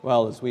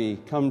Well, as we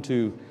come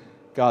to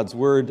God's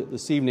Word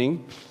this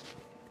evening,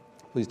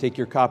 please take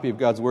your copy of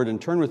God's Word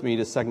and turn with me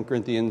to 2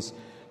 Corinthians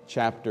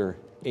chapter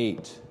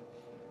 8.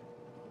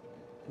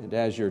 And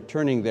as you're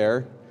turning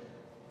there,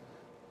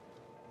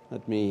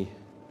 let me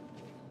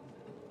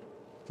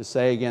just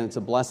say again, it's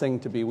a blessing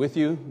to be with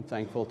you. I'm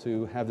thankful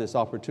to have this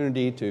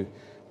opportunity to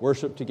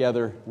worship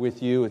together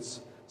with you.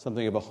 It's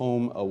something of a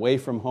home away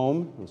from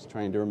home. I was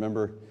trying to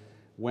remember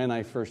when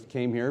I first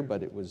came here,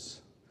 but it was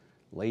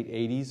late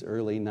 80s,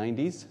 early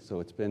 90s,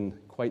 so it's been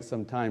quite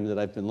some time that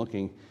I've been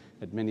looking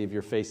at many of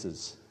your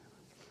faces,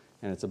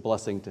 and it's a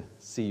blessing to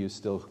see you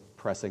still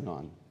pressing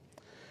on.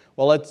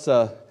 Well, it's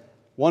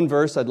one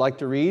verse I'd like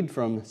to read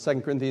from 2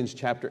 Corinthians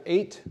chapter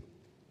 8,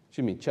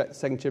 2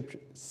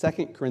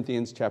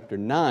 Corinthians chapter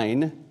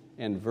 9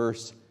 and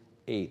verse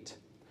 8.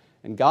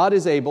 And God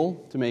is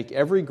able to make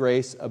every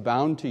grace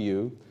abound to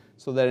you,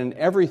 so that in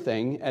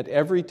everything, at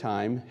every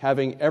time,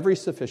 having every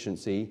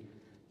sufficiency,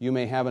 you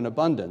may have an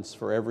abundance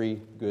for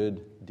every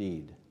good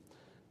deed.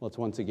 Let's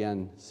once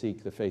again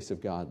seek the face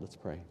of God. Let's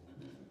pray.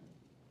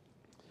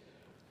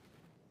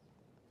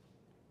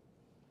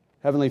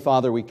 Heavenly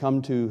Father, we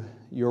come to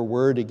your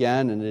word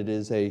again, and it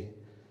is a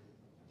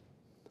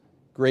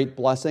great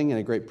blessing and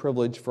a great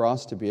privilege for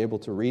us to be able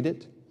to read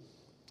it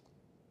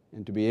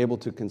and to be able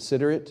to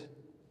consider it.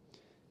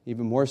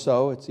 Even more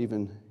so, it's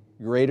even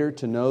greater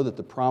to know that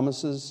the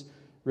promises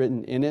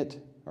written in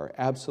it are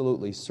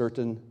absolutely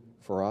certain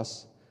for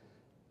us.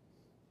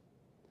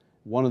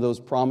 One of those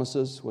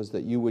promises was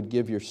that you would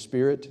give your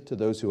Spirit to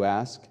those who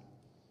ask.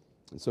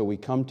 And so we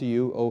come to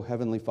you, O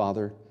Heavenly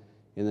Father,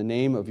 in the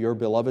name of your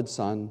beloved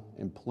Son,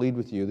 and plead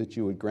with you that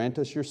you would grant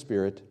us your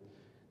Spirit,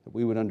 that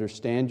we would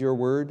understand your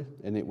word,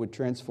 and it would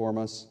transform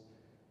us,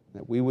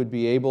 that we would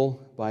be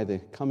able, by the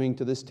coming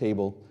to this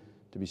table,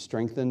 to be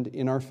strengthened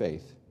in our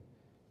faith.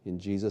 In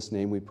Jesus'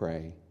 name we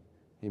pray.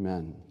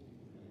 Amen.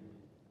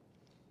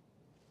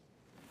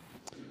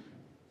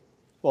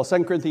 Well,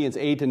 2 Corinthians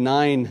 8 and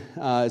 9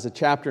 is a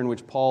chapter in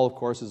which Paul, of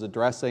course, is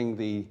addressing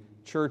the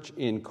church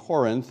in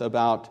Corinth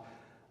about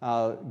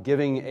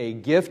giving a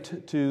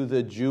gift to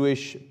the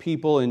Jewish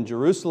people in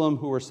Jerusalem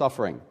who were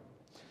suffering.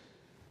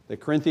 The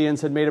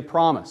Corinthians had made a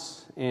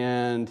promise,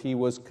 and he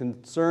was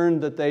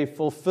concerned that they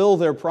fulfill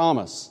their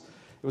promise.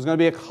 It was going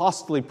to be a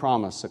costly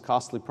promise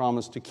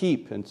to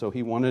keep, and so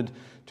he wanted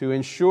to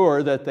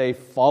ensure that they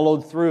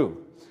followed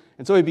through.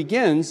 And so he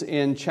begins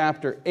in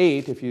chapter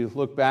 8, if you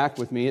look back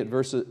with me at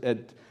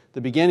the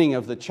beginning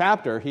of the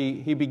chapter,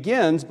 he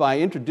begins by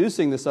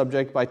introducing the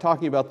subject by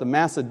talking about the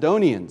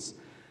Macedonians.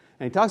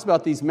 And he talks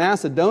about these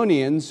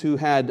Macedonians who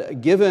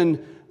had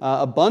given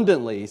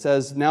abundantly. He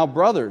says, "Now,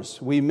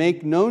 brothers, we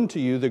make known to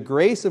you the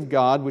grace of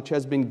God which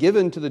has been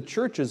given to the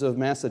churches of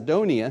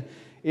Macedonia,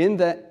 in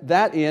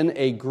that in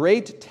a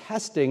great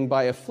testing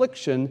by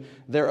affliction,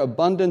 their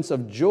abundance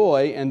of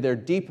joy and their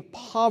deep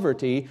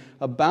poverty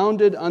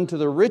abounded unto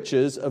the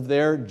riches of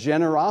their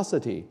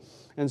generosity."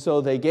 And so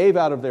they gave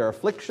out of their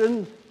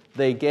affliction,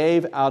 they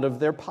gave out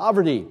of their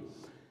poverty,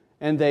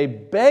 and they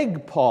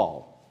begged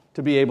Paul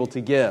to be able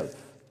to give.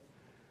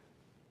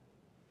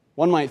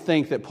 One might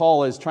think that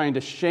Paul is trying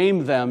to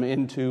shame them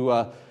into,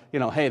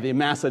 hey, the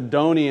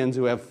Macedonians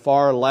who have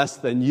far less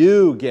than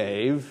you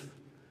gave,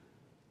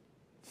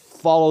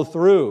 follow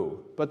through.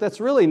 But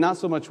that's really not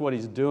so much what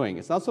he's doing.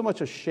 It's not so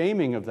much a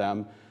shaming of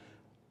them,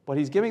 but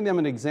he's giving them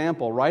an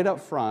example right up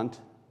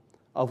front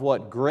of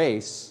what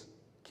grace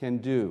can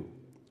do.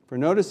 For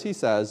notice he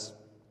says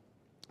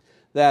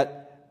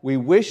that we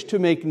wish to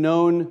make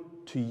known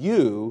to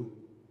you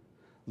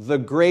the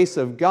grace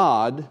of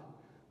God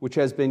which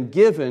has been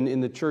given in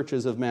the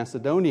churches of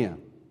Macedonia.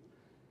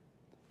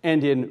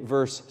 And in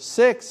verse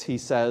 6 he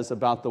says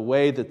about the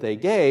way that they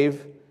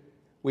gave,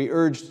 we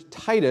urged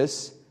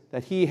Titus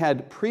that he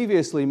had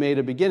previously made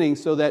a beginning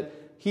so that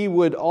he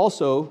would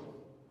also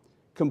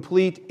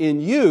complete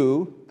in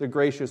you the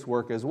gracious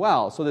work as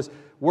well. So this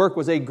work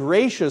was a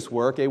gracious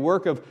work, a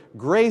work of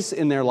grace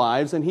in their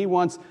lives, and he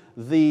wants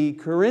the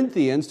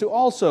Corinthians to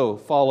also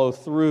follow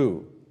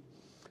through.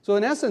 So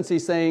in essence,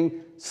 he's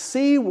saying,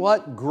 see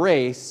what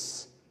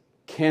grace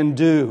can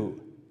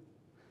do.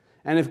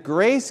 And if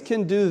grace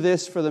can do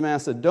this for the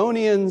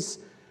Macedonians,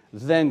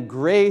 then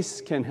grace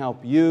can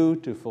help you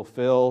to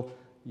fulfill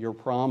your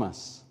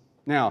promise.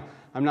 Now,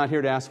 I'm not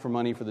here to ask for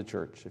money for the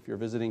church. If you're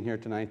visiting here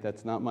tonight,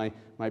 that's not my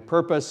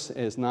purpose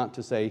is not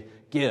to say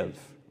give,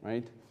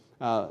 right?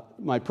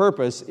 My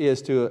purpose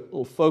is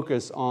to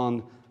focus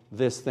on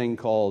this thing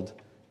called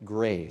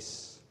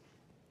grace.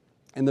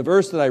 And the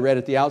verse that I read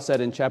at the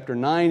outset in chapter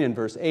 9 and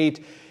verse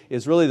 8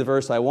 is really the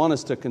verse I want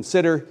us to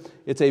consider.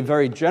 It's a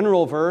very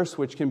general verse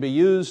which can be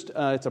used,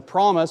 it's a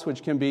promise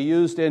which can be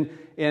used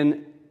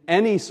in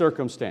any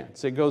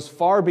circumstance. It goes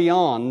far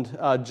beyond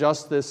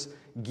just this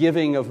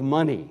giving of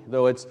money,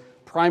 though its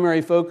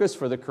primary focus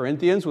for the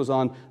Corinthians was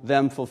on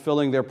them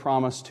fulfilling their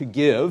promise to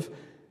give.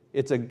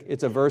 It's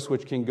a verse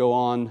which can go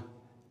on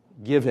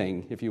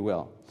giving, if you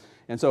will.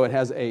 And so it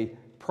has a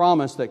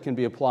promise that can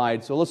be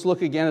applied. So let's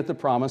look again at the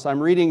promise.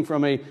 I'm reading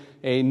from a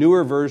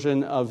newer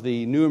version of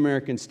the New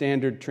American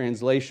Standard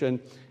Translation,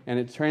 and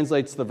it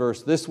translates the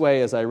verse this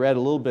way, as I read a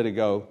little bit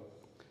ago.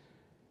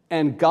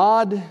 And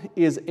God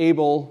is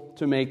able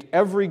to make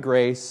every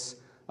grace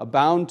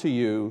abound to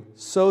you,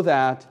 so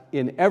that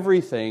in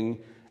everything,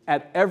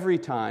 at every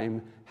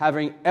time,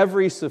 having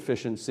every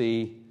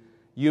sufficiency,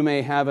 you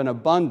may have an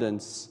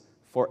abundance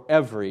for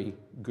every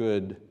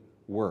good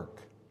work.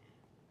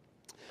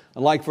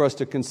 I'd like for us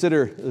to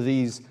consider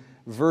these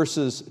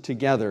verses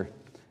together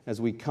as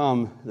we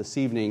come this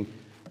evening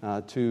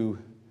to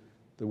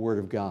the Word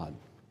of God.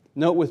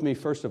 Note with me,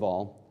 first of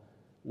all,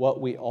 what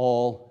we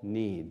all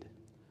need.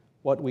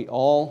 What we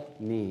all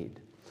need.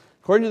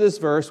 According to this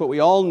verse, what we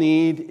all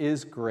need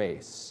is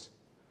grace.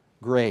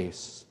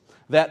 Grace.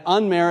 That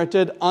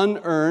unmerited,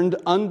 unearned,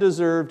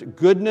 undeserved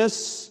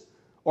goodness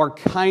or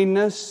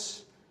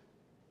kindness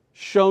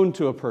shown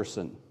to a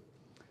person.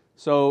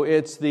 So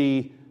it's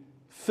the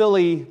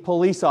Philly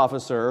police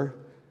officer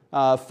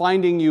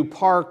finding you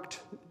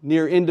parked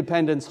near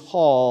Independence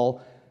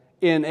Hall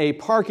in a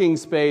parking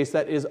space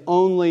that is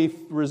only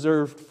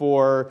reserved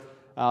for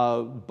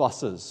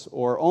buses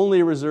or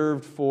only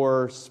reserved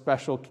for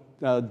special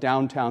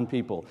downtown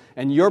people.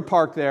 And you're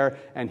parked there,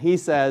 and he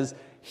says,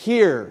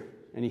 "Here,"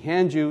 and he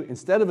hands you,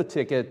 instead of a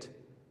ticket,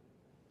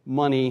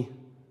 money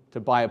to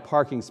buy a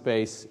parking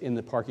space in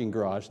the parking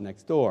garage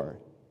next door.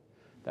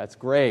 That's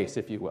grace,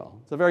 if you will.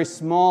 It's a very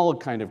small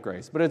kind of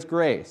grace, but it's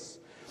grace.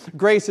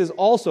 Grace is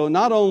also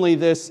not only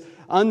this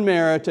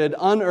unmerited,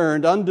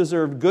 unearned,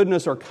 undeserved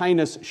goodness or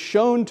kindness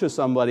shown to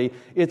somebody,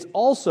 it's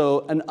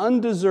also an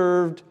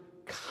undeserved,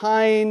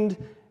 kind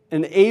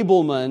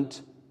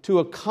enablement to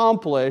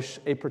accomplish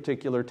a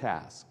particular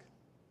task.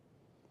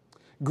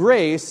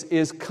 Grace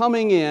is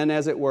coming in,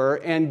 as it were,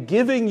 and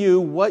giving you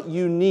what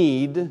you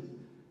need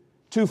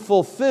to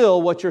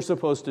fulfill what you're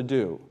supposed to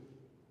do.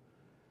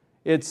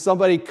 It's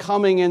somebody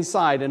coming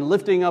inside and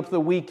lifting up the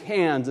weak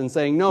hands and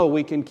saying, "No,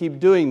 we can keep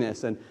doing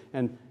this,"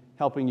 and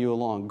helping you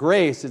along.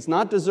 Grace, it's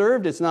not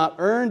deserved, it's not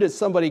earned, it's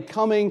somebody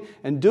coming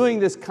and doing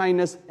this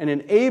kindness and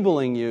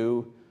enabling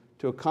you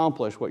to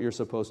accomplish what you're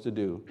supposed to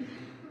do.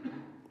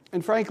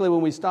 And frankly, when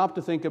we stop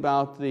to think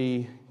about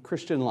the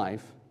Christian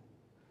life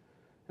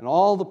and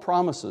all the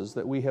promises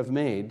that we have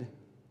made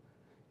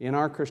in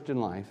our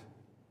Christian life,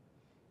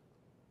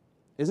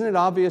 isn't it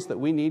obvious that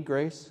we need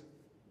grace?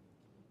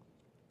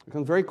 It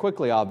becomes very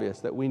quickly obvious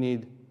that we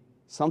need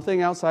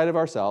something outside of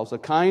ourselves, a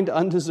kind,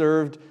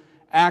 undeserved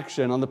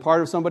action on the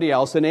part of somebody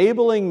else,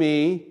 enabling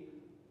me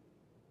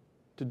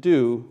to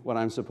do what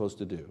I'm supposed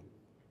to do.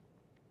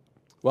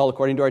 Well,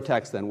 according to our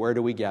text then, where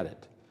do we get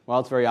it? Well,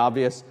 it's very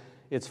obvious.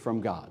 It's from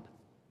God.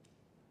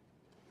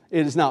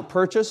 It is not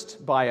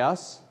purchased by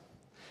us.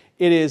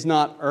 It is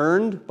not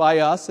earned by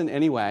us in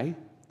any way.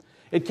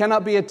 It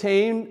cannot be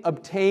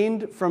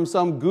obtained from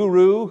some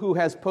guru who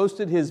has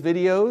posted his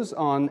videos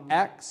on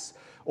X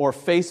or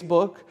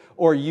Facebook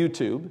or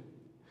YouTube.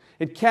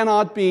 It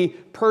cannot be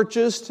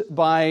purchased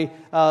by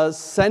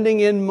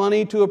sending in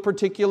money to a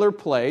particular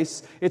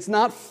place. It's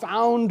not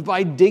found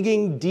by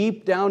digging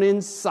deep down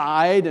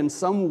inside and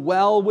some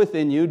well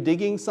within you,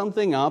 digging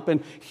something up,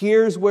 and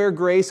here's where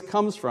grace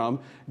comes from.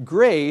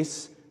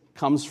 Grace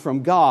comes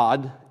from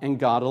God and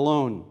God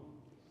alone.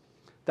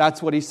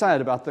 That's what he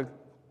said about the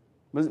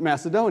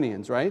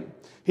Macedonians, right?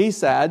 He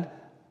said,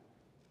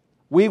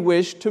 "We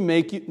wish to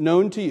make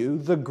known to you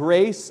the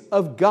grace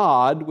of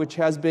God which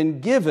has been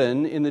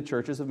given in the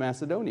churches of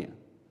Macedonia."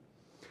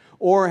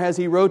 Or as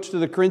he wrote to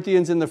the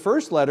Corinthians in the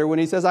first letter when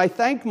he says, "I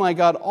thank my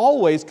God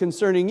always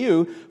concerning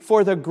you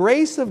for the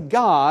grace of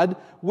God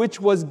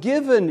which was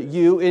given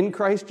you in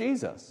Christ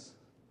Jesus."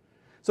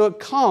 So it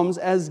comes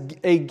as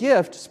a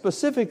gift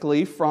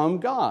specifically from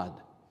God.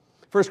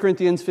 1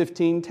 Corinthians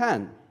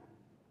 15:10.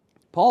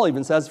 Paul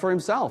even says for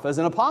himself as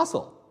an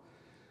apostle.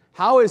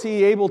 How is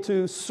he able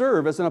to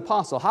serve as an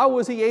apostle? How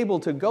was he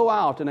able to go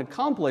out and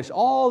accomplish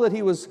all that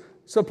he was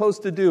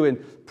supposed to do in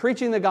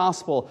preaching the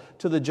gospel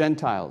to the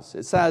Gentiles?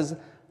 It says,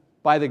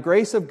 "By the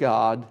grace of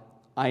God,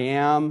 I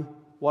am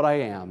what I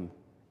am,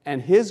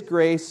 and his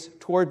grace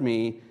toward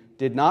me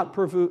did not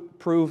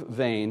prove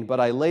vain, but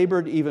I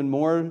labored even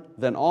more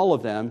than all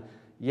of them,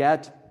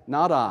 yet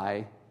not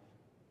I,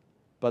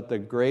 but the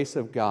grace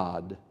of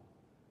God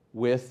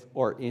with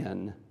or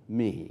in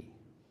me."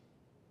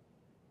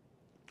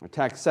 Our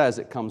text says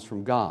it comes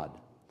from God.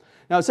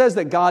 Now it says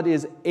that God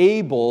is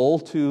able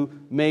to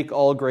make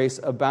all grace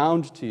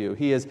abound to you.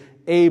 He is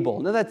able.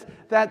 Now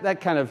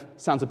that kind of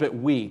sounds a bit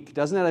weak,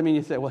 doesn't it? I mean,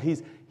 you say, well,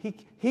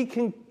 he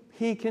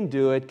can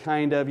do it,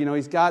 kind of. You know,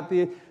 he's got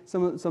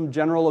some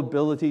general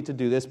ability to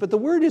do this. But the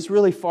word is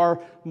really far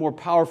more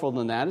powerful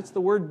than that. It's the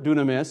word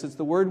dunamis. It's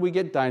the word we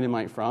get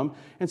dynamite from.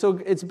 And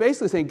so it's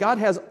basically saying God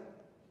has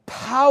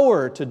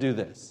power to do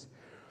this.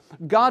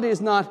 God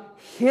is not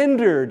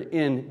hindered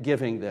in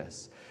giving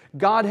this.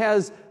 God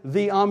has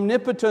the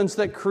omnipotence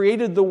that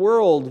created the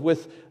world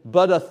with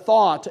but a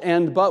thought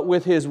and but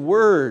with his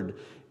word.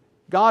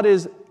 God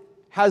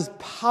has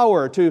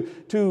power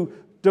to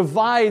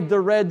divide the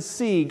Red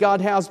Sea. God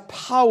has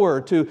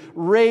power to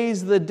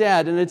raise the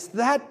dead. And it's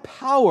that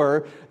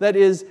power that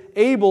is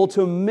able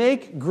to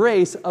make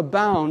grace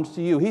abound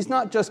to you. He's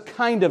not just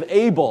kind of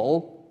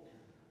able.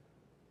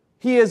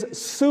 He is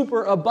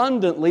super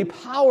abundantly,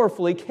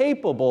 powerfully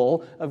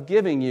capable of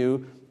giving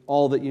you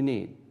all that you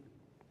need.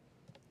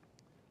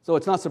 So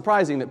it's not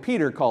surprising that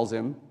Peter calls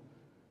him,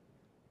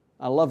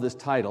 I love this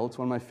title, it's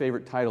one of my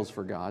favorite titles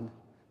for God,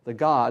 the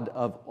God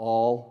of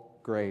all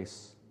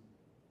grace.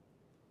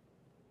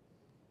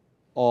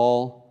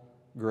 All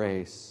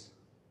grace.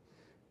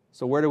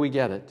 So where do we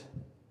get it?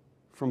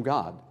 From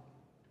God.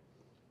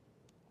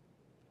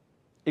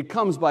 It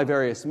comes by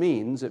various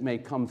means. It may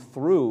come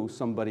through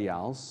somebody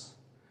else.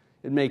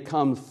 It may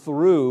come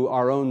through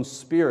our own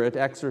spirit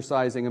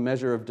exercising a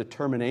measure of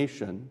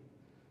determination.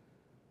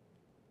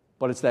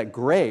 But it's that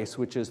grace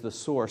which is the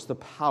source, the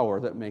power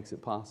that makes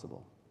it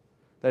possible,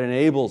 that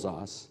enables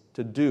us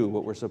to do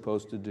what we're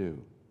supposed to do.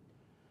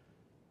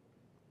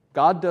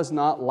 God does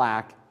not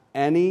lack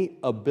any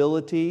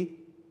ability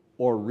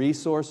or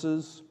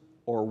resources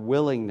or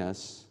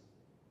willingness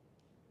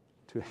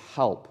to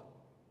help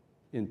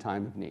in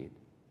time of need.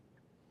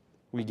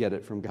 We get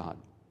it from God.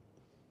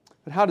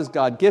 But how does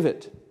God give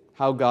it?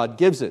 How God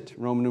gives it.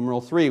 Roman numeral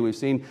 3, we've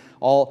seen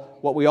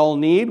what we all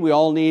need. We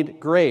all need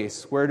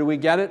grace. Where do we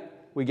get it?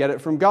 We get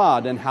it from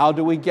God. And how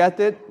do we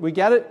get it? We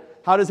get it.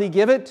 How does He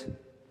give it?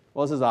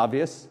 Well, this is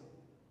obvious.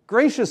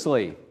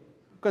 Graciously.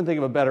 Couldn't think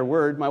of a better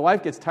word. My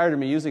wife gets tired of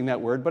me using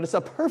that word, but it's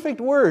a perfect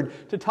word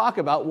to talk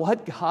about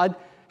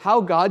how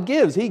God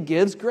gives. He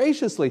gives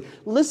graciously.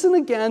 Listen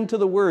again to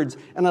the words,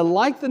 and I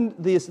like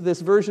this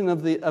version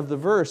of the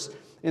verse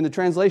in the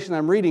translation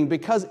I'm reading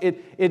because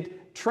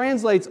it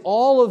translates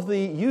all of the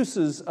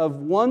uses of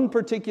one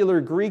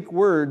particular Greek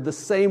word the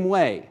same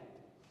way,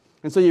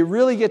 and so you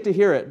really get to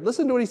hear it.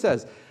 Listen to what he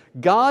says: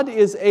 God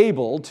is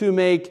able to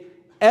make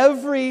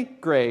every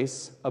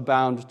grace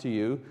abound to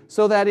you,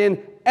 so that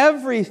in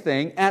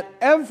everything, at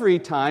every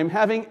time,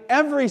 having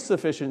every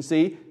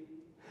sufficiency,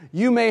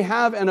 you may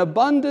have an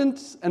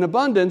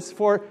abundance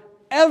for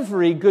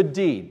every good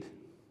deed.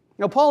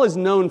 Now, Paul is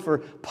known for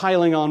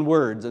piling on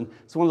words, and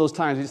it's one of those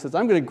times he says,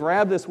 I'm going to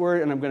grab this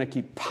word and I'm going to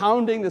keep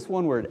pounding this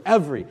one word,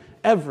 every.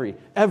 And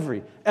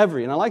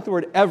I like the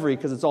word every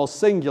because it's all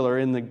singular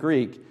in the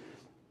Greek.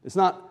 It's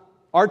not,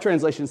 our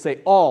translations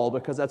say all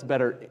because that's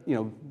better,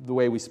 the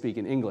way we speak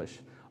in English.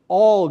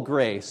 All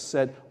grace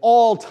at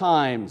all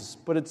times,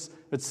 but it's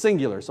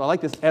singular. So I like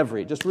this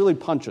every. It just really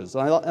punches.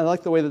 And I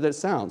like the way that it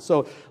sounds.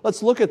 So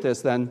let's look at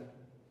this then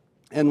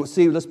and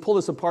see. Let's pull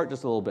this apart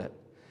just a little bit.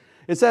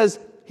 It says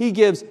He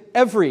gives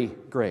every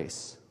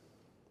grace.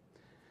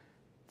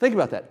 Think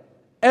about that.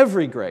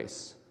 Every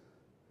grace.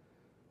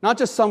 Not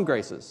just some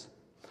graces.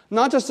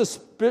 Not just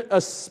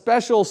a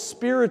special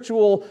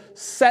spiritual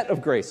set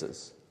of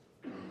graces.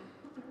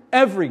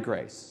 Every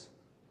grace.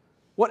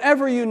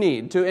 Whatever you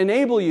need to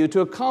enable you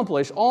to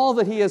accomplish all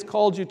that He has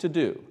called you to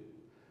do.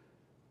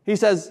 He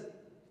says,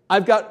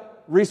 I've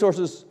got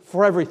resources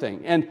for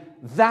everything, and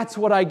that's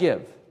what I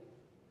give.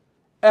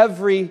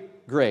 Every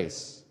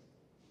grace.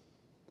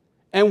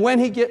 And when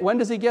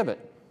does He give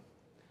it?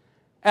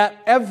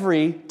 At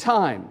every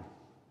time.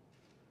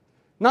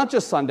 Not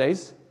just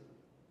Sundays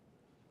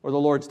or the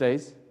Lord's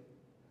days.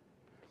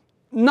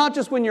 Not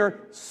just when you're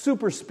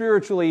super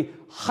spiritually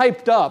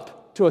hyped up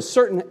to a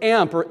certain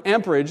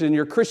amperage in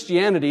your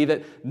Christianity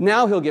that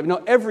now He'll give.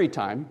 No, every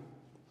time.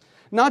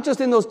 Not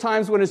just in those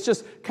times when it's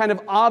just kind of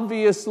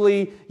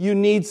obviously you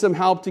need some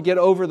help to get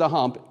over the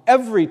hump.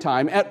 Every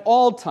time, at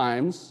all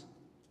times.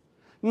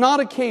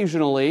 Not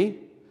occasionally.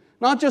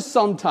 Not just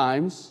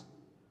sometimes.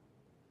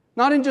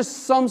 Not in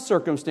just some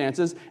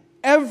circumstances.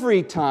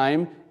 Every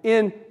time,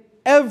 in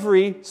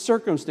every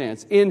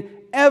circumstance. In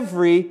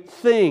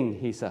everything,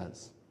 he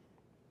says.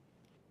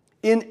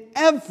 In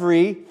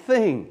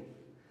everything.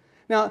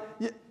 Now,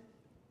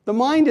 the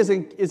mind is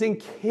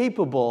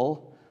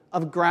incapable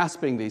of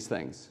grasping these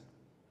things.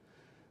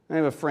 I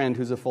have a friend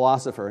who's a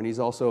philosopher, and he's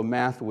also a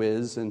math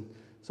whiz, and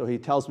so he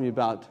tells me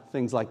about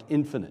things like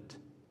infinite,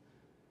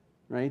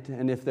 right?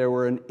 And if there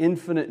were an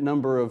infinite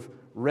number of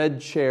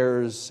red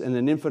chairs and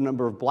an infinite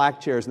number of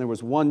black chairs, and there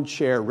was one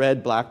chair,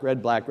 red, black,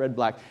 red, black, red,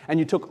 black, and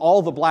you took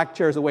all the black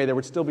chairs away, there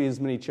would still be as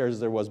many chairs as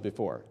there was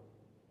before.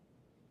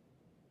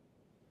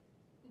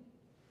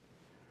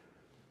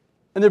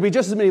 And there'd be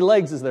just as many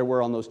legs as there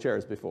were on those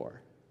chairs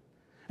before.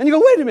 And you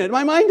go, wait a minute,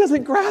 my mind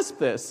doesn't grasp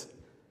this.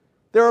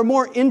 There's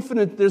more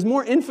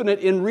infinite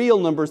in real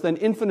numbers than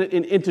infinite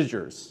in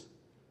integers.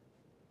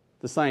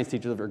 The science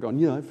teachers are going,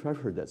 yeah, I've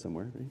heard that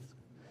somewhere.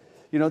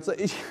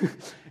 It's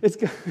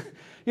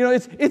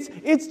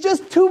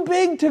just too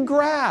big to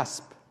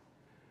grasp.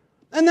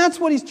 And that's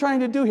what he's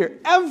trying to do here.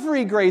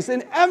 Every grace,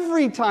 in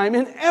every time,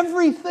 in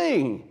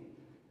everything.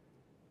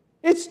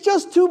 It's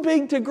just too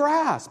big to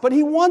grasp. But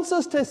he wants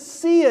us to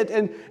see it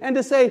and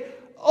to say,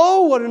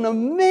 oh, what an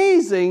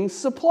amazing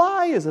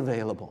supply is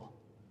available.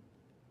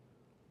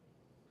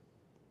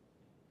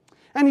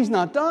 And he's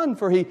not done,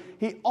 for he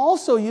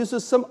also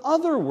uses some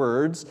other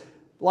words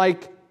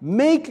like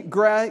make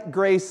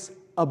grace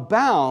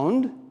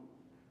abound,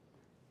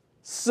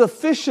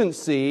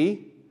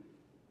 sufficiency,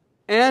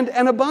 and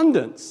an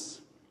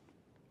abundance.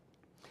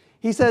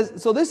 He says,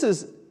 so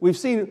we've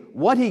seen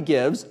what he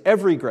gives,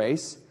 every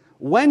grace,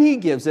 when he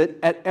gives it,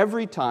 at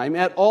every time,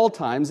 at all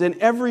times, in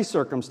every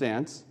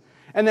circumstance,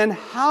 and then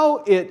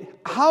how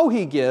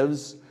he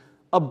gives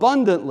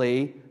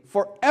abundantly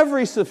for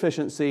every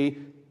sufficiency,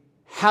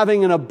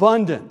 having an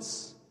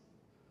abundance.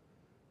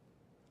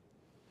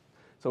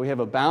 So we have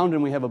abound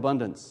and we have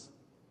abundance.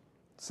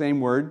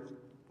 Same word,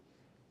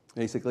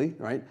 basically,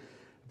 right?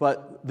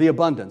 But the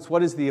abundance.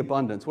 What is the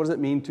abundance? What does it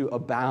mean to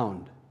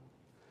abound?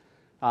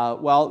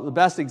 Well, the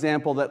best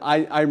example that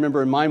I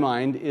remember in my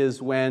mind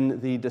is when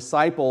the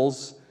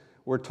disciples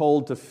were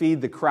told to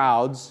feed the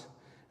crowds,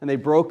 and they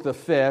broke the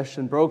fish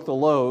and broke the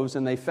loaves,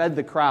 and they fed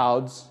the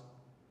crowds,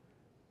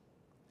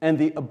 and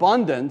the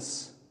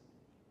abundance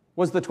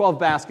was the 12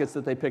 baskets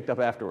that they picked up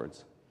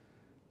afterwards.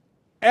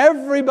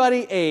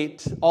 Everybody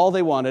ate all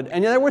they wanted,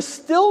 and there was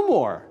still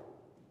more.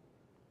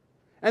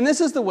 And this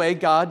is the way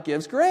God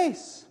gives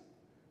grace.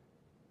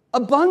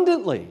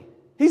 Abundantly.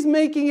 He's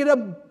making it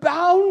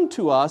abound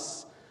to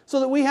us so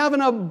that we have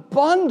an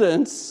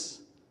abundance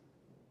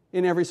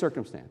in every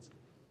circumstance.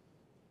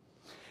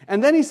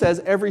 And then he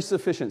says every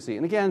sufficiency.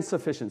 And again,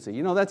 sufficiency.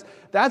 You know,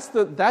 that's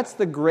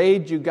the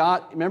grade you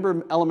got.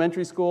 Remember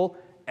elementary school?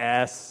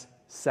 S,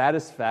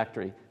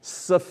 satisfactory,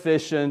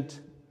 sufficient.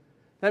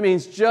 That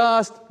means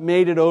just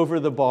made it over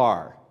the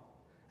bar.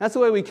 That's the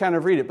way we kind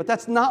of read it, but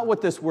that's not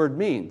what this word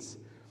means.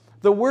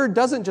 The word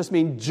doesn't just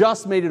mean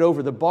just made it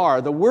over the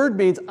bar. The word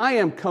means I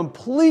am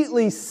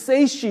completely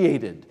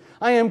satiated.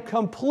 I am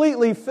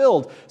completely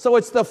filled. So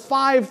it's the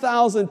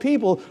 5,000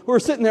 people who are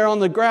sitting there on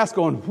the grass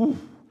going, whew,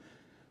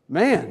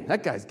 man,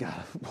 that guy's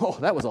got,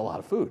 that was a lot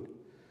of food.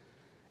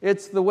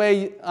 It's the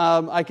way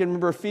I can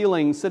remember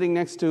feeling sitting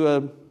next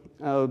to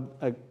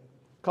a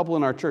couple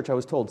in our church. I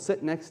was told,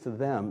 sit next to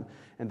them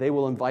and they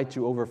will invite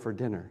you over for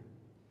dinner.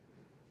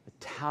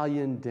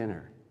 Italian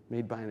dinner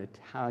made by an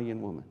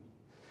Italian woman.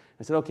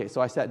 I said, okay, so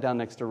I sat down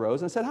next to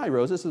Rose and I said, hi,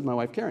 Rose, this is my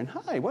wife, Karen.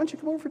 Hi, why don't you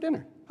come over for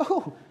dinner?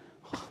 Oh,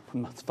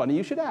 it's funny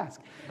you should ask.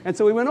 And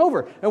so we went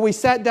over and we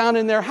sat down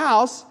in their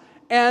house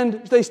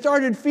and they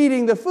started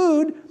feeding the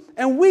food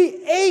and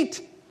we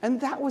ate.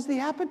 And that was the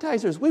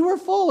appetizers. We were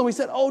full and we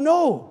said, oh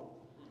no.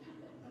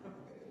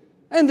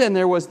 And then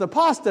there was the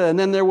pasta and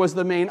then there was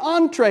the main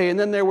entree and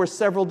then there were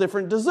several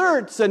different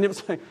desserts. And it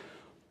was like,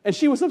 and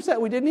she was upset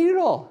we didn't eat it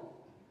all.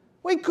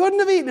 We couldn't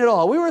have eaten it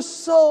all. We were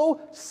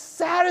so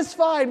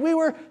satisfied. We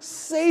were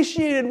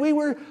satiated. We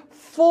were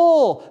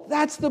full.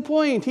 That's the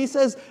point. He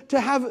says to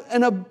have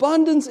an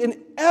abundance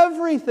in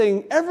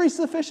everything, every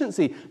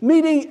sufficiency,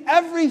 meeting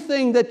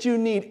everything that you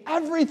need,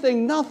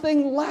 everything,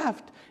 nothing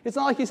left. It's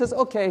not like he says,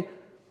 okay,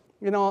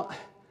 you know,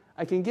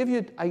 I can give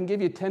you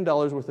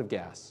 $10 worth of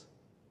gas.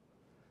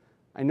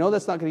 I know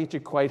that's not going to get you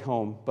quite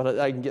home, but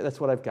that's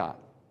what I've got.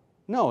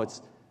 No,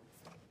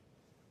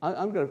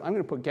 I'm going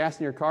to put gas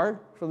in your car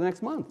for the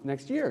next month,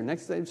 next year.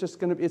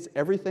 It's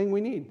everything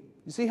we need.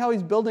 You see how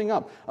he's building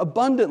up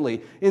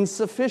abundantly in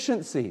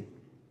sufficiency.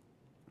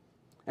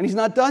 And he's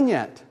not done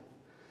yet.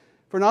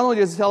 For not only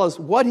does he tell us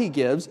what he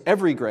gives,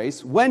 every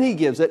grace, when he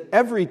gives it,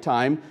 every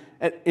time,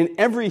 in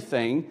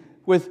everything,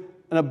 with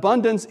an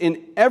abundance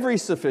in every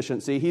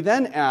sufficiency, he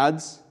then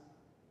adds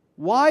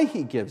why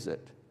he gives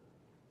it.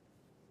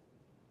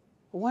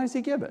 Well, why does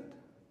he give it?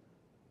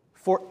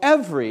 For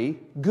every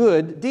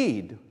good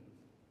deed.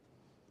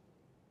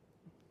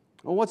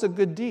 Well, what's a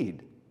good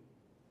deed?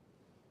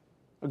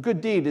 A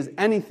good deed is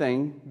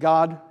anything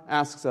God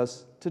asks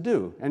us to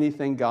do,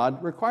 anything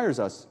God requires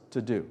us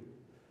to do.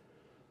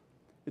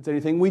 It's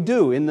anything we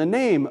do in the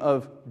name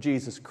of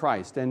Jesus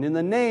Christ and in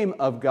the name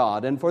of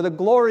God and for the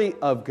glory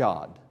of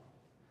God.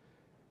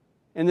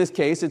 In this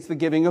case, it's the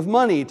giving of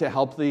money to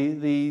help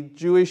the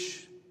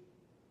Jewish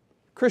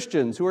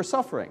Christians who are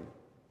suffering.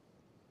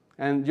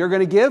 And you're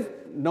going to give?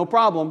 No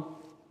problem.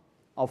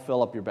 I'll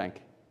fill up your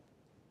bank.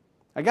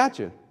 I got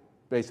you.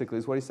 Basically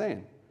is what he's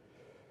saying.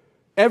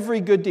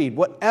 Every good deed,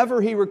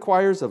 whatever he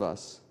requires of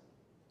us,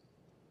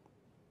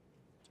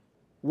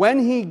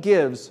 when he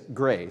gives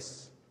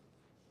grace,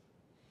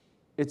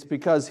 it's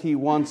because he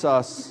wants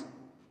us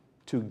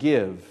to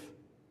give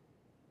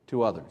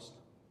to others.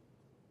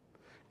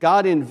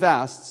 God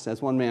invests,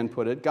 as one man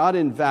put it, God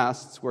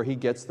invests where he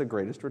gets the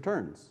greatest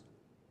returns.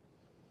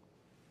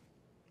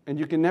 And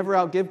you can never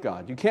outgive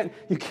God. You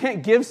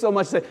can't give so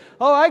much, say,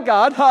 all right,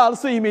 God,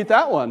 let's see you meet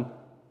that one.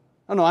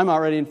 Oh no, I'm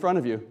already in front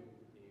of you.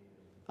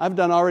 I've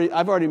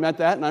already met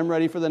that, and I'm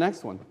ready for the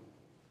next one.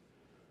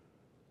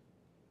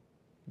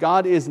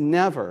 God is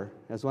never,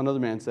 as one other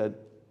man said,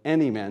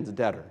 any man's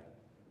debtor.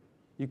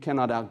 You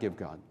cannot outgive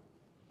God.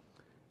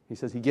 He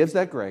says he gives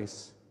that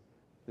grace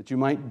that you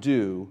might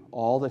do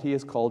all that he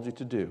has called you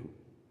to do,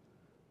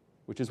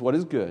 which is what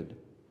is good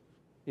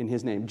in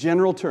his name.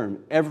 General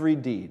term, every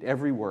deed,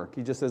 every work.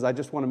 He just says, I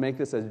just want to make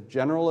this as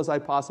general as I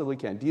possibly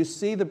can. Do you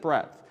see the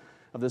breadth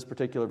of this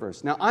particular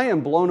verse? Now, I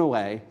am blown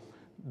away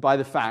by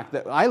the fact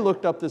that I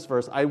looked up this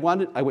verse. I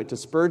went to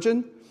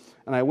Spurgeon.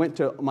 and I went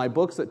to my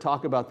books that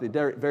talk about the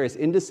various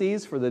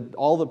indices for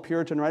all the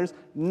Puritan writers,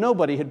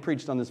 nobody had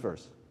preached on this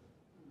verse.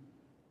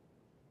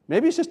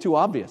 Maybe it's just too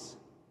obvious.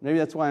 Maybe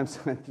that's why I'm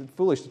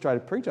foolish to try to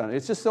preach on it.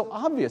 It's just so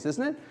obvious,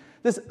 isn't it?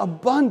 This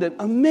abundant,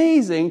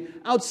 amazing,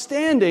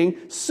 outstanding,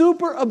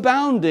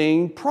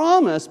 superabounding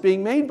promise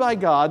being made by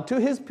God to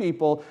His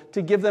people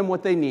to give them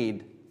what they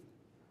need,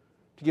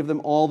 to give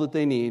them all that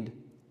they need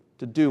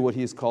to do what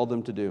He has called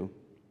them to do.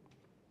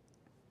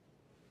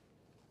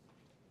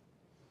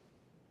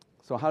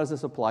 So how does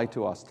this apply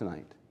to us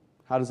tonight?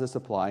 How does this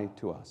apply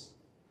to us?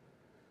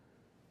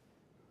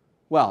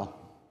 Well,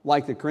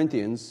 like the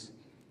Corinthians,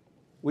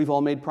 we've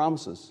all made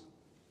promises.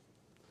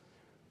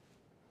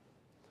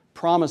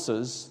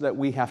 Promises that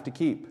we have to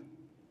keep.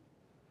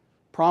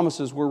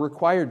 Promises we're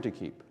required to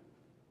keep.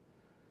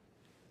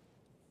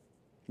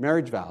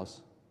 Marriage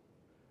vows.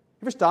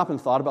 You ever stop and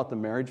thought about the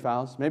marriage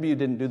vows? Maybe you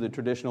didn't do the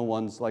traditional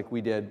ones like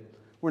we did.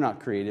 We're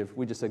not creative.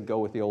 We just said go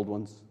with the old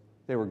ones.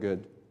 They were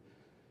good.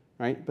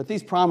 Right? But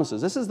these promises,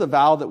 this is the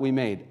vow that we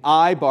made.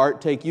 I,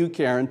 Bart, take you,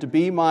 Karen, to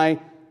be my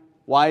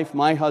wife,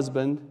 my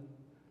husband,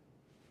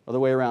 other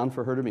way around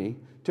for her to me,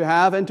 to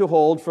have and to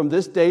hold from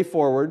this day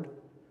forward,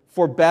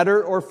 for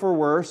better or for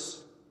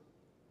worse.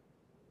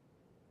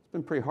 It's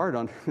been pretty hard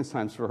on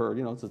times for her.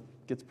 It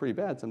gets pretty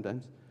bad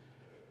sometimes.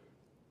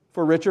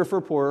 For richer,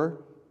 for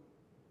poorer,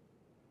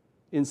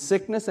 in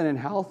sickness and in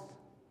health.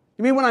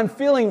 You mean when I'm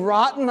feeling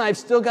rotten, I've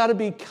still got to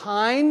be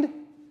kind?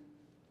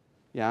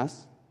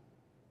 Yes.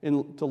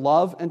 To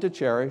love and to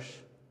cherish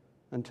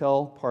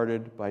until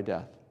parted by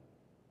death.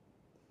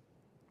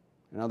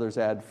 And others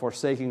add,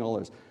 forsaking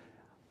others.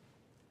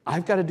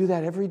 I've got to do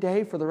that every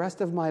day for the rest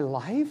of my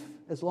life,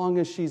 as long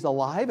as she's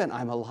alive and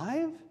I'm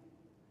alive?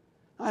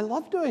 I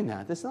love doing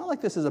that. It's not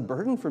like this is a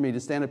burden for me to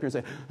stand up here and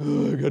say,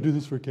 oh, I've got to do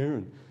this for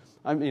Karen.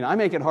 I mean, I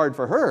make it hard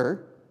for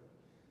her,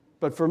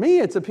 but for me,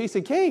 it's a piece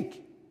of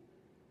cake.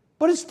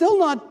 But it's still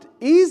not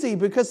easy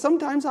because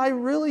sometimes I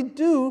really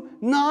do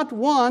not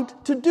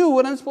want to do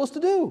what I'm supposed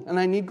to do, and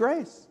I need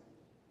grace.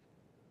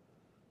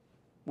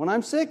 When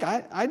I'm sick,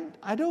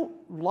 I don't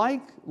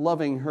like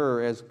loving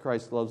her as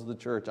Christ loves the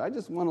church. I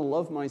just want to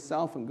love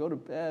myself and go to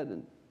bed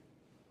and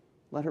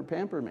let her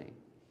pamper me.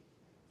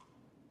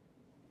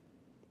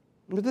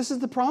 But this is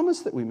the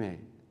promise that we made.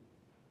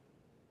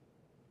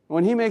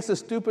 When He makes a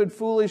stupid,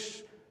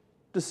 foolish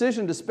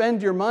decision to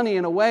spend your money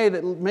in a way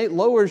that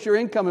lowers your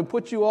income and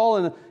puts you all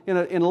in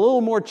a little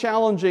more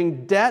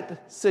challenging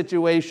debt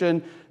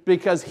situation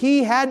because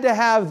He had to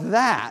have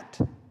that,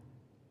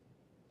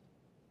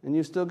 and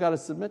you've still got to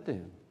submit to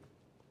Him.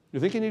 You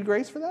think you need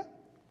grace for that?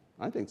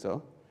 I think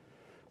so.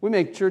 We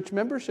make church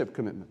membership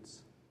commitments.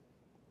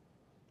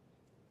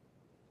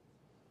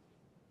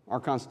 Our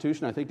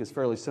Constitution, I think, is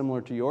fairly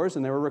similar to yours,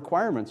 and there are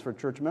requirements for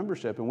church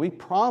membership, and we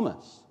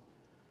promise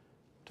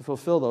to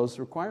fulfill those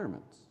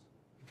requirements.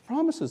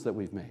 Promises that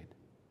we've made,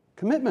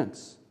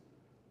 commitments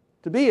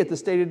to be at the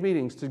stated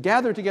meetings, to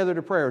gather together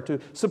to prayer, to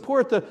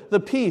support the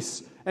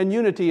peace and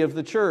unity of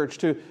the church,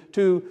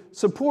 to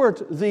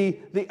support the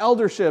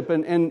eldership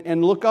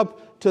and look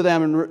up to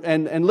them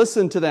and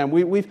listen to them.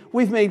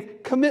 We've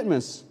made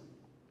commitments.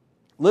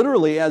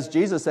 Literally, as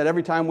Jesus said,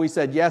 every time we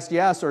said yes,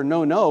 yes, or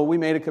no, no, we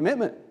made a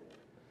commitment.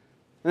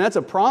 And that's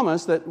a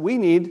promise that we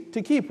need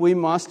to keep. We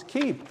must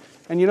keep.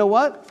 And you know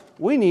what?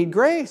 We need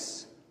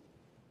grace.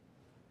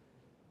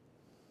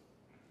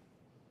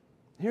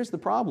 Here's the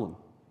problem.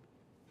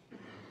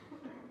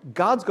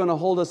 God's going to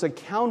hold us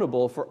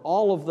accountable for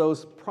all of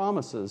those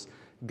promises.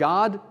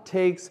 God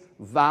takes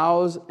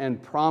vows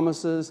and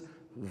promises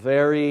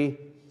very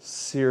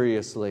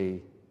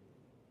seriously.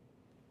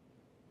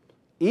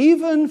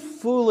 Even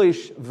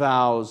foolish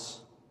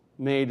vows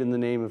made in the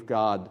name of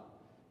God,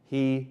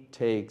 He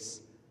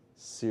takes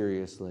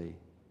seriously.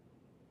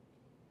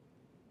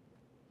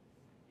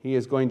 He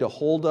is going to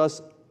hold us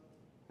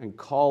and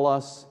call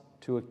us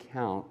to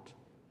account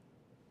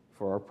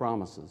for our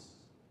promises.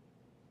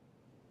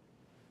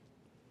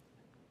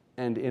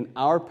 And in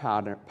our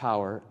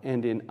power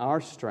and in our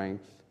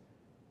strength,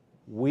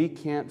 we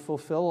can't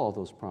fulfill all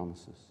those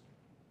promises.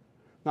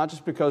 Not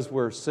just because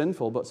we're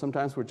sinful, but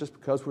sometimes just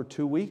because we're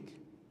too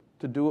weak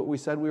to do what we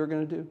said we were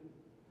going to do.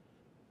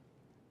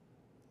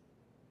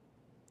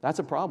 That's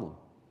a problem.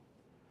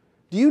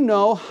 Do you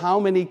know how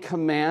many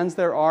commands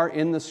there are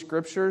in the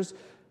Scriptures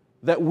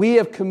that we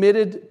have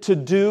committed to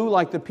do,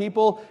 like the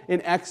people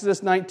in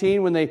Exodus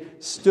 19 when they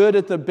stood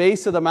at the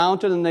base of the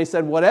mountain and they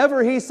said,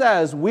 whatever He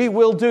says, we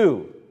will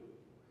do.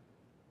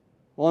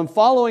 Well, in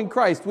following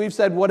Christ, we've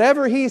said,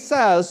 whatever He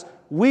says,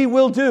 we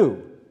will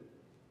do.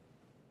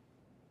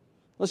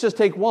 Let's just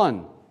take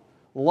one.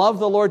 Love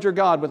the Lord your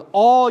God with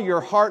all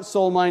your heart,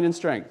 soul, mind, and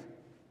strength.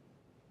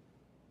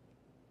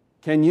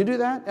 Can you do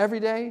that every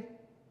day?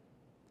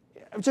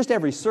 Just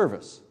every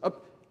service.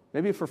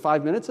 Maybe for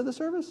 5 minutes of the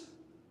service?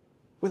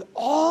 With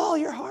all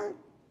your heart?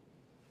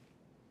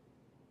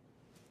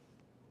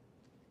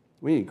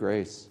 We need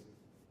grace.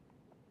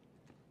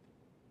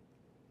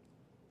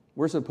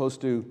 We're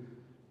supposed to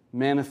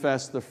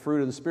manifest the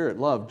fruit of the Spirit: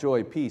 love,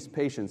 joy, peace,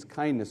 patience,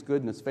 kindness,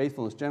 goodness,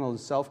 faithfulness,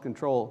 gentleness,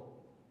 self-control.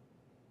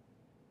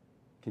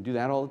 Can you do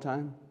that all the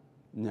time?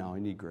 No, I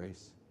need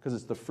grace. Because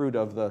it's the fruit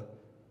of the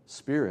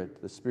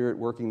Spirit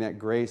working that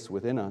grace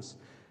within us.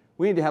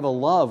 We need to have a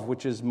love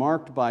which is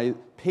marked by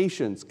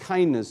patience,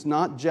 kindness,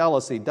 not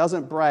jealousy,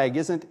 doesn't brag,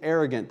 isn't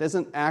arrogant,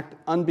 doesn't act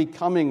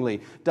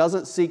unbecomingly,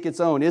 doesn't seek its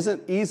own,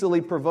 isn't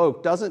easily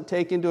provoked, doesn't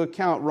take into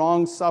account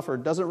wrongs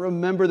suffered, doesn't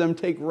remember them,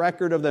 take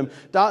record of them,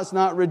 does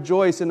not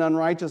rejoice in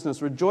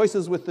unrighteousness,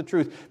 rejoices with the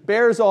truth,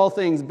 bears all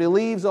things,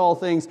 believes all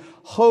things,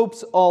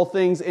 hopes all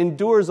things,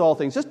 endures all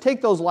things. Just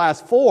take those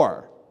last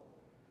four.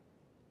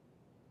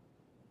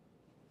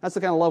 That's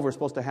the kind of love we're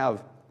supposed to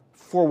have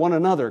for one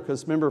another,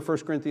 because remember 1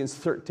 Corinthians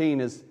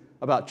 13 is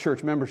about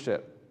church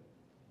membership.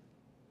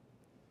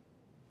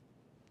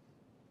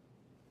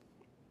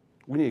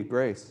 We need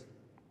grace.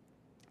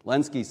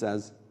 Lenski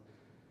says,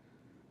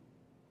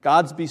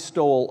 God's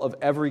bestowal of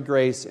every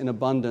grace in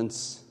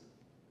abundance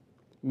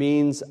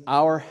means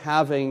our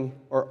having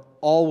or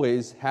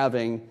always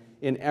having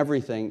in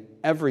everything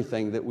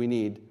that we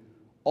need.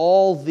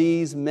 All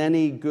these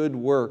many good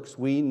works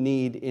we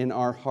need in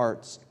our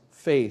hearts: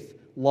 faith,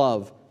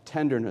 love,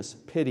 tenderness,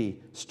 pity,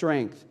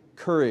 strength,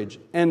 courage,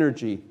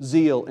 energy,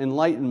 zeal,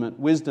 enlightenment,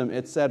 wisdom,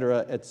 etc.,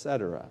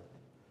 etc.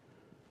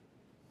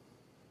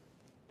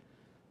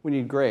 We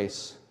need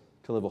grace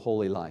to live a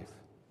holy life.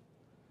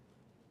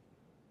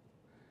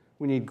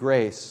 We need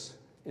grace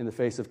in the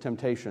face of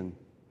temptation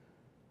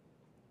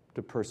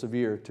to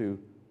persevere, to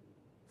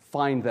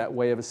find that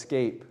way of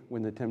escape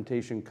when the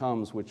temptation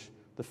comes, which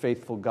the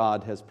faithful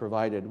God has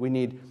provided. We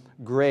need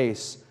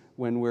grace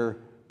when we're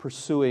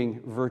pursuing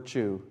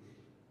virtue.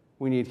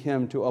 We need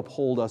Him to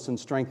uphold us and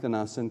strengthen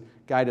us and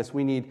guide us.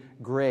 We need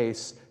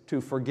grace to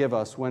forgive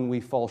us when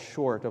we fall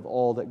short of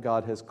all that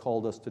God has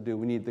called us to do.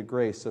 We need the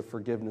grace of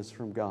forgiveness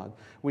from God.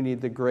 We need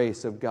the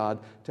grace of God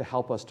to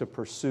help us to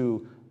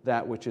pursue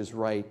that which is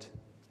right.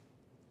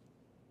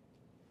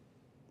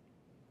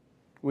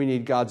 We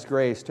need God's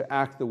grace to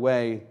act the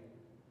way,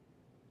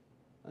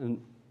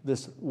 and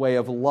this way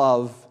of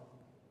love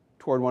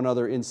toward one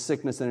another in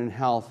sickness and in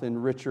health,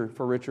 in richer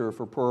or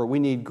for poorer. We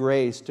need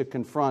grace to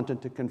confront and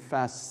to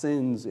confess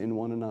sins in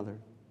one another.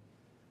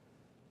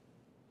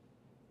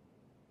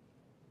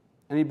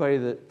 Anybody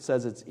that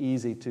says it's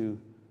easy to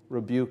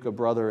rebuke a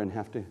brother and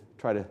have to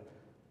try to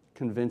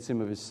convince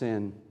him of his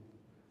sin,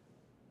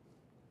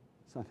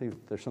 so I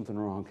think there's something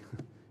wrong.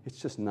 It's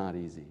just not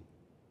easy.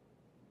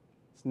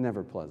 It's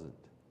never pleasant.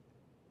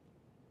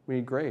 We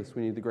need grace.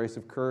 We need the grace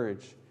of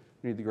courage.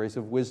 We need the grace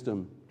of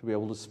wisdom to be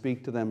able to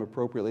speak to them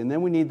appropriately. And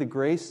then we need the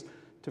grace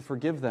to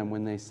forgive them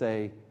when they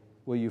say,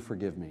 "Will you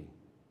forgive me?"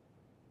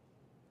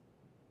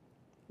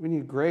 We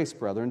need grace,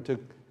 brethren,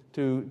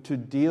 to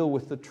deal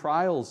with the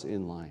trials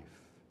in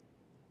life.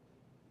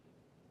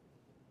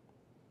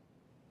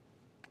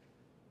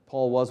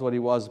 Paul was what he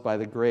was by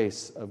the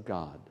grace of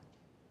God.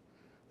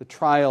 The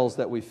trials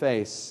that we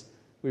face,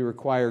 we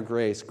require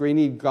grace. We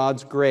need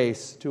God's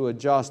grace to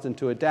adjust and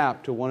to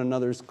adapt to one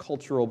another's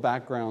cultural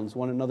backgrounds,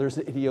 one another's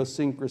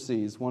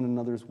idiosyncrasies, one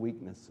another's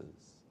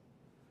weaknesses.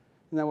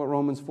 Isn't that what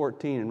Romans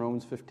 14 and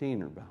Romans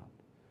 15 are about?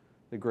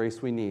 The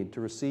grace we need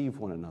to receive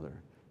one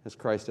another as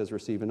Christ has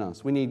received in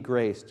us. We need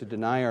grace to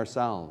deny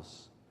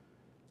ourselves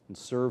and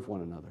serve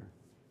one another.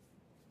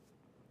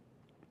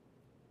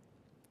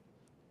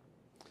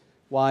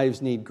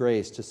 Wives need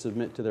grace to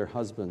submit to their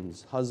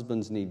husbands.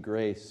 Husbands need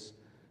grace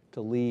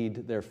to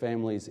lead their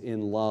families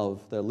in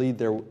love, lead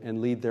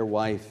their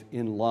wife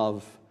in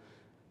love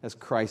as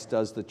Christ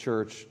does the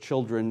church.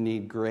 Children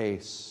need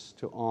grace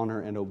to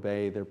honor and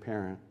obey their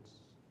parents.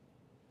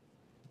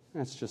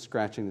 That's just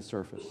scratching the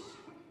surface.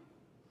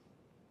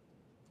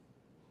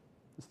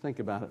 Let's think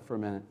about it for a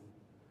minute.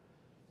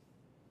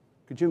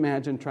 Could you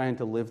imagine trying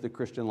to live the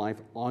Christian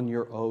life on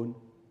your own?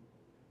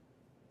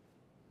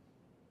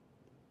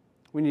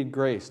 We need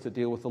grace to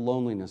deal with the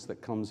loneliness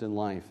that comes in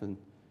life and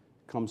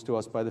comes to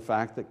us by the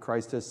fact that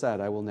Christ has said,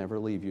 "I will never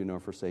leave you nor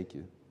forsake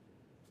you."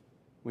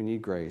 We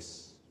need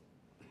grace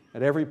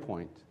at every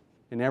point,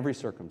 in every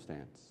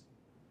circumstance.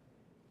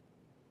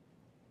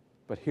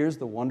 But here's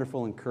the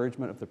wonderful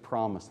encouragement of the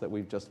promise that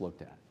we've just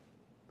looked at.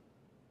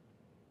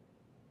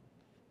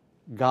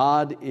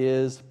 God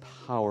is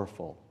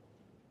powerful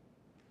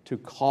to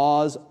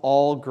cause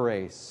all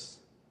grace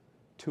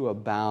to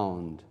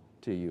abound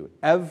to you.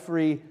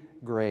 Every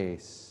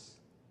grace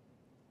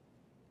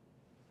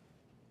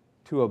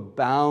to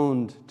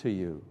abound to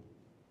you,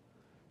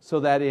 so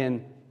that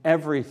in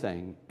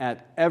everything,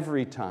 at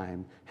every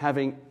time,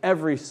 having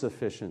every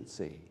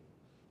sufficiency,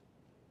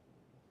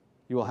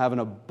 you will have an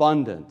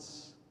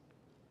abundance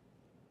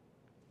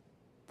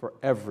for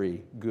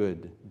every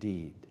good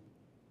deed.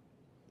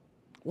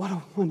 What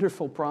a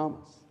wonderful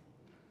promise.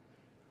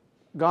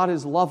 God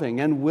is loving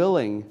and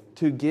willing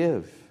to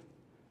give.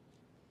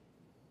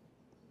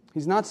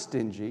 He's not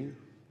stingy,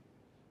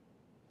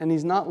 and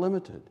He's not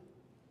limited.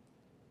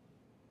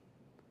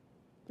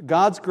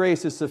 God's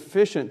grace is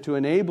sufficient to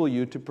enable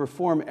you to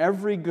perform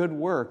every good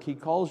work He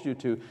calls you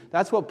to.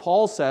 That's what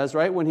Paul says,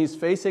 right, when he's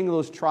facing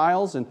those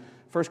trials in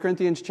 1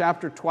 Corinthians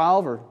chapter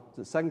 12 or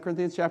Is it 2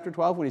 Corinthians chapter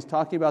 12 when he's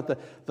talking about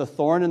the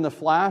thorn in the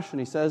flesh and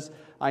he says,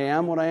 I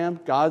am what I am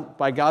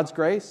by God's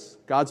grace.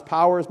 God's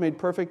power is made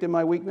perfect in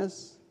my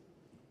weakness.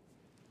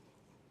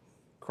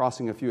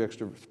 Crossing a few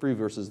extra free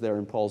verses there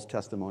in Paul's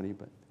testimony.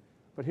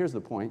 But here's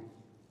the point.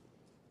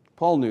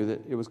 Paul knew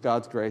that it was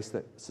God's grace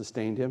that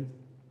sustained him.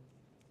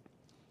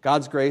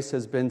 God's grace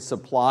has been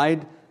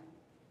supplied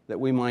that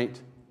we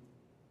might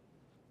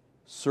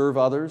serve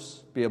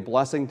others, be a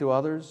blessing to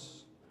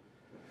others.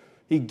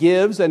 He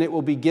gives and it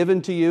will be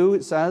given to you,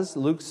 it says,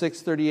 Luke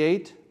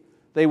 6:38.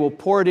 They will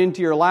pour it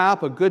into your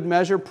lap, a good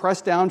measure,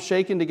 pressed down,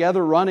 shaken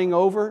together, running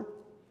over.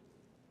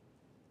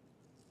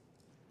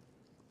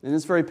 In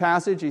this very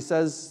passage, he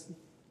says,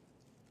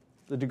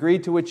 the degree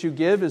to which you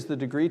give is the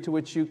degree to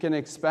which you can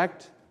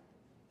expect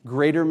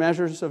greater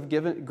measures of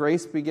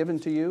grace be given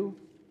to you.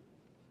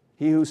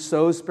 He who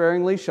sows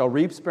sparingly shall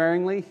reap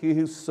sparingly. He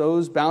who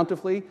sows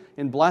bountifully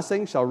in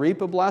blessing shall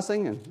reap a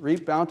blessing and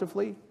reap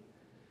bountifully.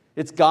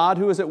 It's God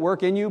who is at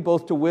work in you,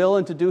 both to will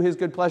and to do His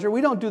good pleasure.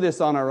 We don't do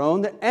this on our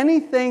own. That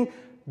anything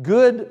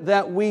good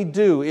that we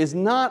do is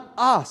not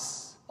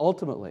us,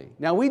 ultimately.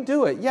 Now, we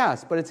do it,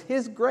 yes, but it's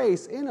His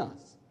grace in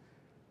us,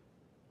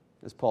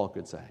 as Paul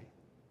could say.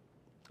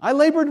 I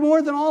labored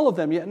more than all of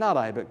them, yet not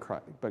I, but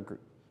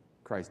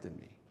Christ in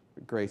me,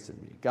 but grace in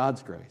me,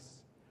 God's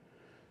grace.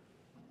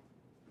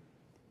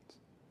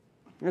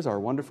 Here's our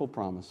wonderful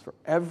promise for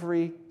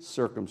every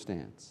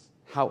circumstance,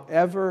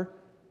 however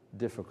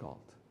difficult,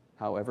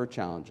 however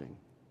challenging.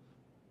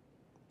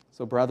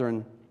 So,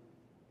 brethren,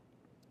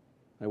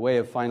 by way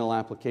of final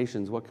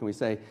applications, what can we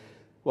say?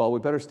 Well, we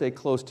better stay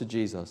close to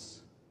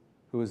Jesus,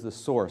 who is the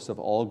source of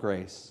all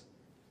grace,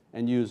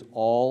 and use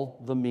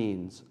all the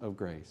means of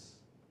grace.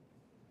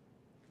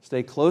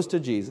 Stay close to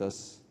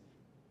Jesus,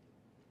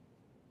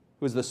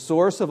 who is the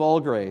source of all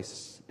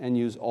grace, and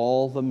use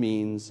all the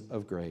means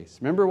of grace.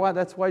 Remember why?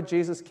 That's why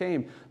Jesus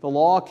came. The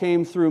law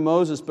came through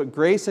Moses, but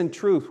grace and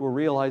truth were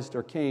realized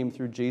or came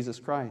through Jesus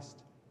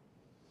Christ.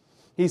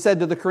 He said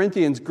to the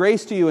Corinthians,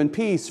 grace to you and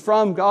peace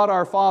from God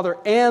our Father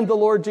and the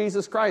Lord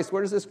Jesus Christ.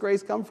 Where does this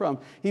grace come from?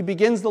 He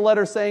begins the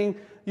letter saying,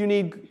 you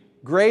need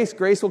grace.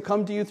 Grace will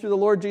come to you through the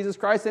Lord Jesus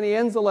Christ. And he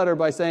ends the letter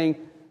by saying,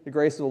 the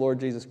grace of the Lord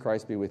Jesus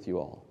Christ be with you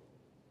all.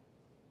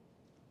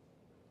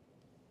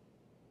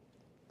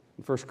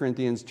 In 1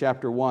 Corinthians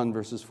chapter 1,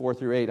 verses 4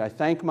 through 8, I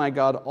thank my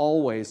God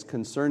always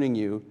concerning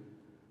you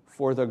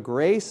for the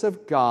grace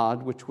of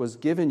God which was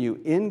given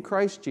you in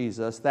Christ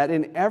Jesus, that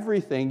in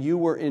everything you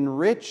were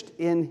enriched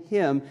in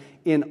Him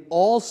in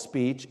all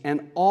speech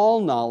and all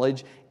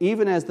knowledge,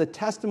 even as the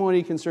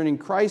testimony concerning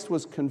Christ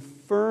was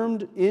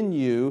confirmed in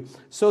you,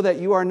 so that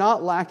you are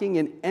not lacking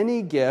in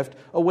any gift,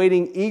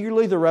 awaiting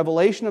eagerly the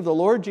revelation of the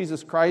Lord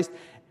Jesus Christ,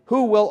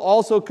 who will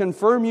also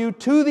confirm you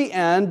to the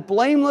end,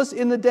 blameless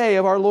in the day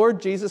of our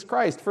Lord Jesus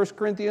Christ. 1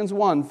 Corinthians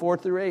 1, 4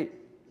 through 8.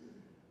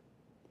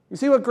 You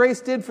see what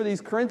grace did for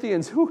these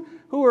Corinthians, who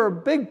were a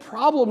big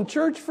problem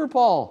church for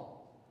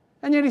Paul.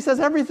 And yet he says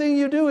everything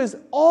you do is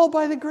all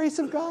by the grace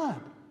of God.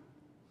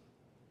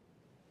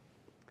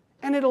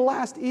 And it'll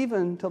last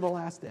even till the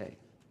last day.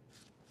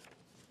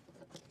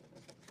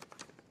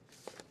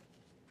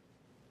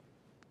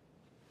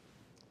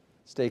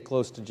 Stay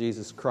close to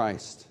Jesus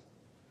Christ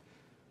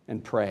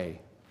and pray.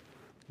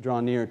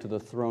 Draw near to the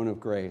throne of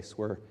grace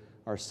where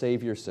our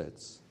Savior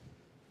sits,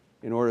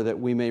 in order that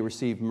we may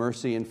receive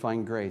mercy and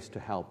find grace to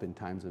help in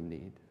times of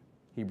need.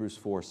 Hebrews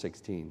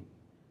 4:16.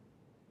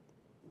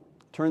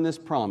 Turn this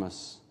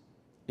promise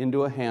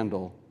into a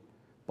handle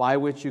by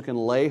which you can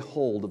lay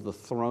hold of the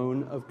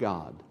throne of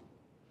God.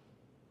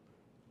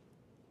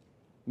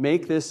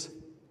 Make this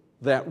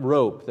that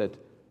rope that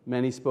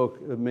many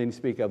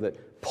speak of,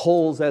 that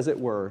pulls, as it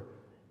were,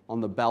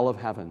 on the bell of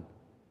heaven.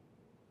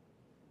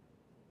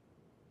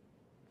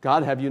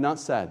 God, have you not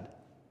said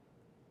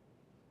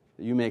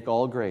that you make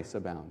all grace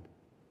abound?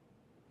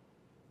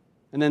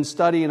 And then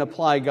study and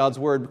apply God's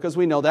Word, because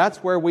we know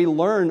that's where we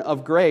learn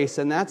of grace,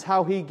 and that's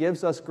how He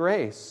gives us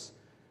grace,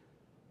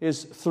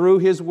 is through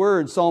His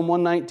Word. Psalm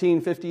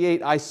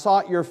 119:58, I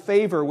sought your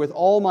favor with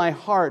all my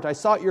heart. I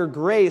sought your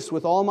grace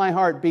with all my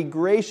heart. Be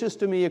gracious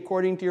to me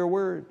according to your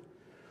Word.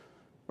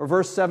 Or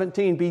verse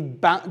 17,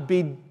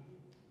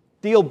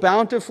 deal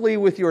bountifully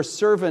with your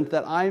servant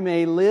that I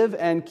may live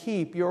and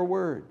keep your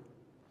Word.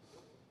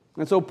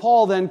 And so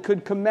Paul then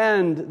could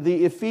commend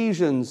the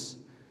Ephesians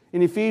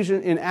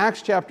in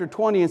Acts chapter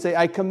 20 and say,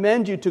 I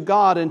commend you to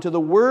God and to the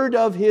word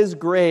of His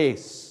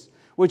grace,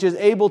 which is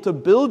able to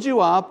build you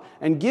up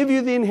and give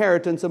you the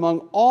inheritance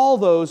among all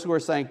those who are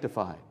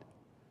sanctified.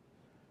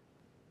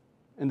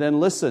 And then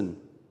listen.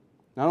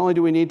 Not only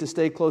do we need to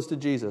stay close to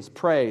Jesus,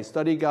 pray,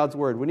 study God's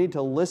word, we need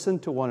to listen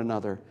to one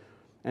another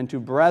and to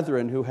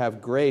brethren who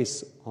have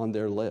grace on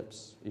their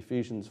lips.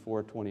 Ephesians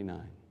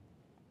 4:29.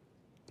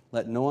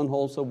 Let no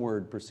unwholesome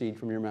word proceed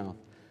from your mouth,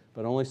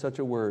 but only such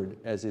a word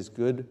as is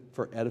good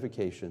for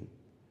edification,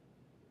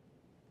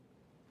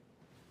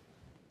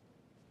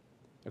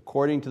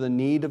 according to the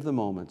need of the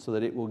moment, so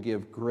that it will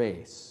give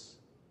grace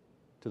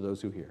to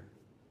those who hear.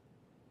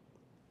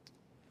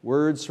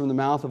 Words from the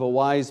mouth of a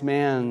wise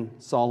man,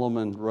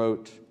 Solomon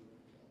wrote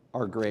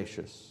are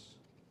gracious.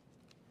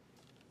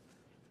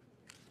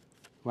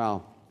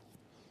 Well,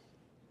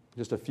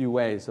 just a few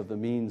ways of the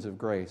means of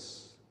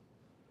grace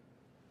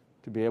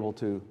to be able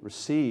to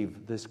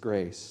receive this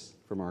grace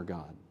from our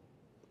God.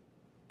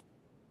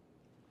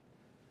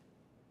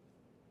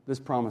 This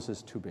promise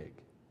is too big.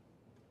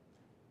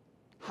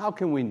 How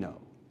can we know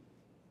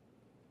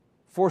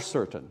for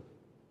certain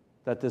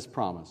that this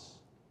promise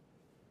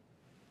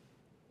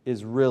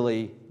is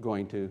really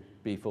going to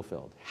be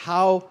fulfilled?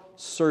 How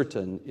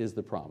certain is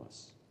the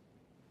promise?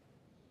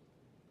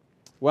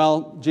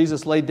 Well,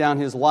 Jesus laid down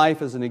his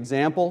life as an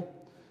example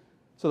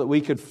so that we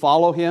could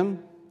follow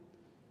him.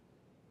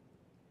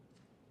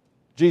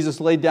 Jesus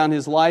laid down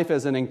his life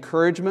as an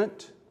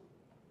encouragement.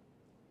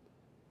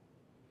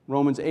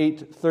 Romans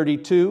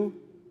 8:32,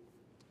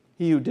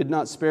 he who did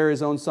not spare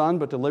his own son,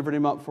 but delivered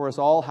him up for us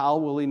all, how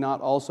will he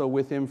not also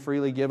with him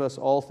freely give us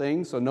all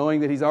things? So knowing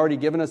that he's already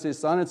given us his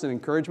son, it's an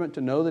encouragement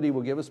to know that he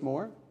will give us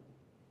more.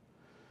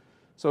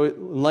 So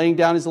laying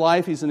down his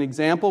life, he's an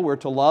example. We're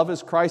to love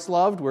as Christ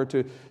loved. We're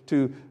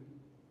to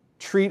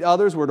treat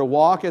others. We're to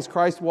walk as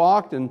Christ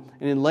walked. And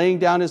in laying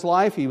down his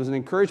life, he was an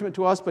encouragement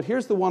to us. But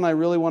here's the one I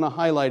really want to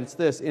highlight. It's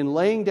this. In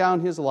laying down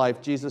his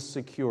life, Jesus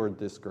secured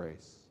this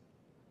grace.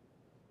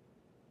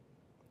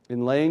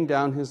 In laying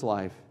down his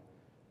life,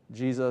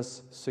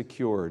 Jesus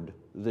secured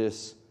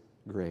this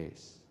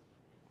grace.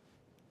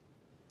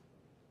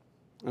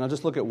 And I'll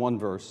just look at one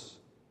verse.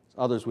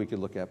 Others we could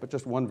look at, but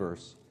just one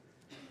verse.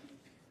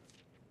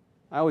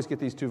 I always get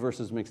these two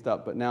verses mixed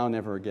up, but now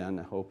never again,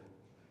 I hope.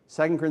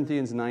 2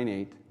 Corinthians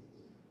 9:8.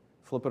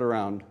 Flip it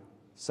around.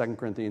 2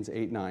 Corinthians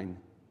 8:9.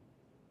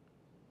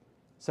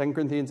 2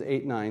 Corinthians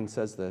 8:9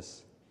 says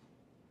this.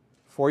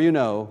 For you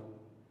know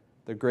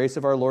the grace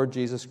of our Lord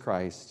Jesus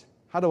Christ.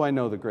 How do I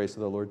know the grace of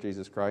the Lord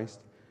Jesus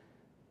Christ?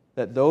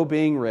 That though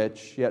being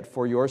rich, yet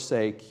for your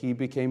sake he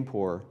became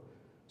poor,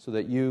 so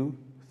that you,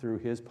 through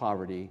his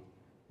poverty,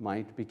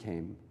 might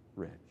become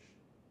rich.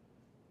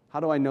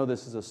 How do I know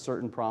this is a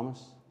certain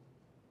promise?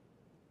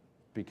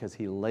 Because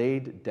he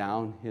laid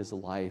down his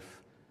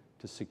life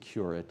to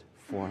secure it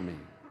for me.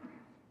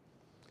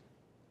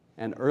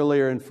 And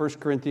earlier in 1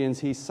 Corinthians,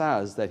 he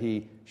says that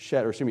he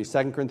shed, or excuse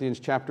me, 2 Corinthians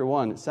chapter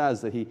 1, it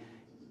says that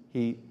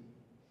he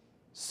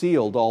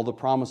sealed all the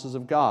promises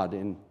of God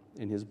in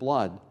his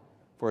blood.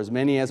 For as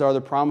many as are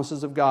the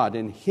promises of God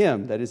in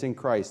him that is in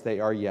Christ, they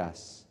are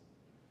yes.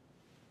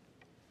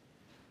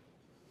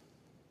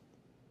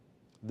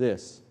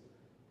 This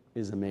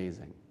is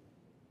amazing.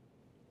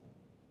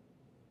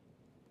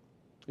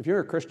 If you're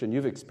a Christian,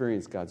 you've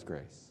experienced God's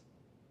grace,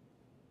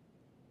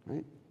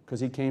 right? Because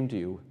he came to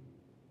you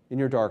in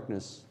your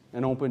darkness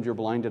and opened your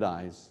blinded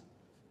eyes,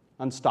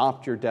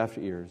 unstopped your deaf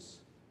ears,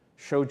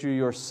 showed you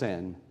your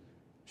sin,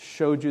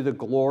 showed you the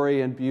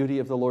glory and beauty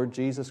of the Lord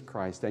Jesus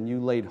Christ, and you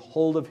laid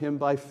hold of him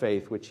by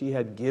faith, which he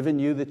had given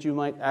you that you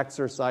might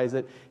exercise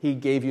it. He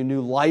gave you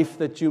new life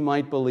that you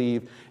might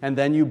believe, and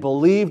then you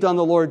believed on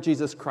the Lord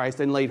Jesus Christ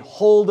and laid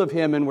hold of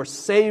him and were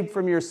saved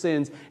from your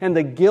sins, and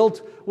the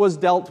guilt was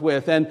dealt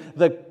with, and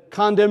the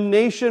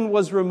condemnation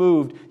was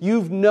removed.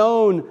 You've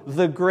known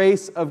the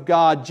grace of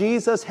God.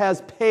 Jesus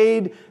has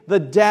paid the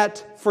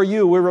debt for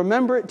you. We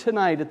remember it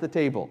tonight at the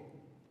table.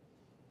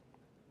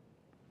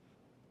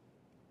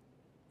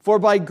 For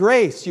by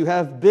grace you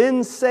have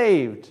been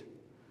saved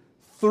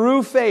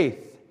through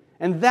faith,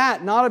 and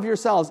that not of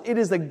yourselves. It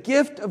is a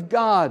gift of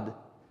God,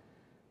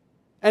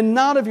 and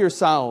not of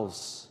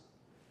yourselves,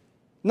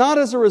 not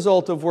as a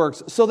result of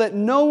works, so that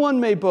no one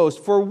may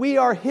boast. For we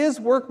are his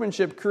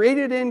workmanship,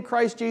 created in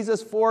Christ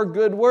Jesus for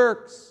good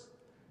works.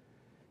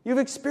 You've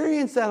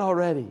experienced that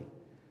already.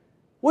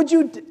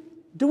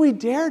 Do we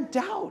dare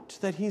doubt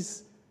that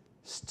he's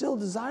still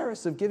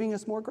desirous of giving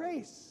us more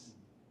grace?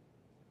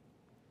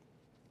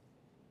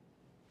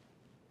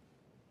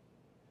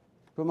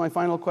 But my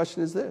final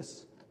question is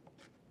this.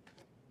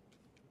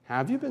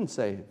 Have you been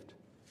saved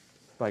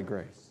by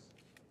grace?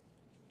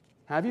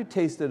 Have you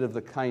tasted of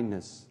the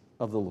kindness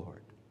of the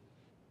Lord?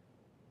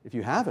 If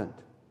you haven't,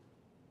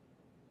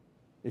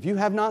 if you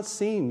have not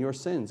seen your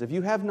sins, if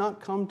you have not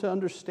come to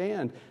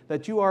understand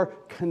that you are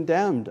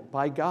condemned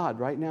by God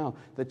right now,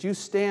 that you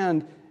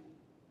stand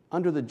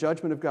under the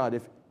judgment of God,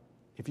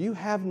 if you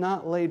have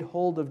not laid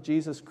hold of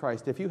Jesus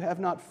Christ, if you have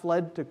not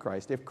fled to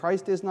Christ, if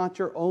Christ is not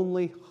your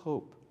only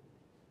hope,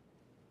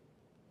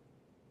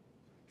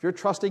 if you're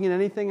trusting in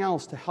anything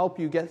else to help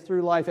you get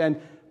through life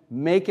and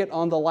make it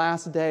on the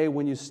last day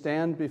when you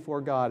stand before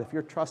God, if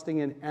you're trusting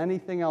in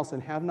anything else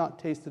and have not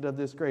tasted of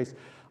this grace,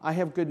 I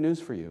have good news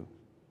for you.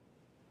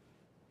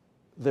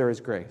 There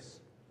is grace.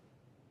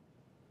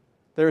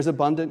 There is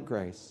abundant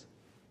grace.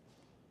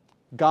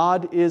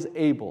 God is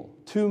able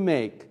to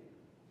make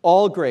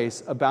all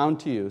grace abound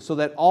to you, so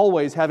that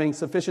always having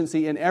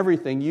sufficiency in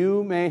everything,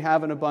 you may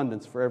have an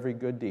abundance for every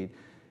good deed.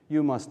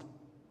 You must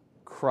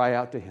cry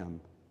out to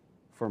him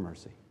for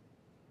mercy.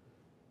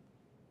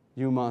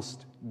 You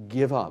must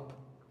give up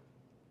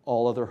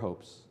all other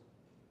hopes,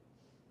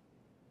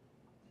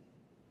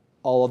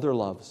 all other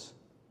loves,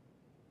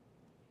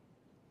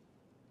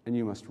 and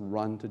you must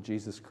run to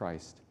Jesus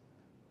Christ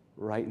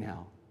right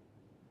now.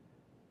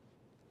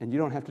 And you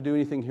don't have to do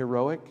anything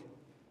heroic,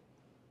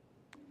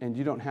 and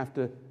you don't have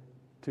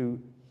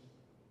to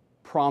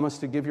promise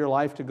to give your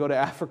life to go to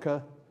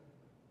Africa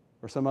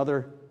or some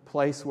other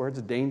place where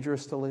it's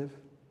dangerous to live.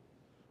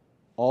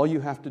 All you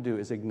have to do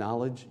is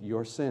acknowledge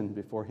your sin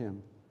before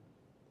Him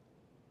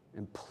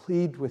and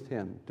plead with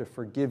Him to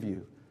forgive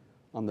you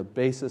on the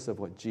basis of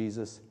what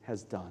Jesus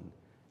has done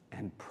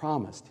and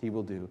promised He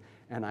will do.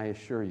 And I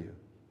assure you,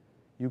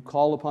 you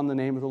call upon the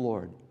name of the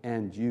Lord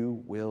and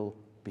you will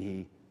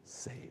be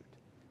saved.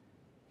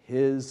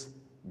 His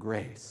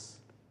grace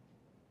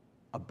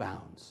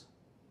abounds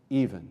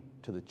even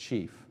to the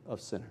chief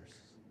of sinners.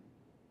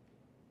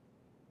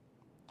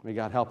 May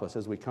God help us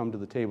as we come to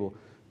the table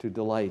to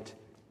delight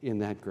in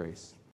that grace.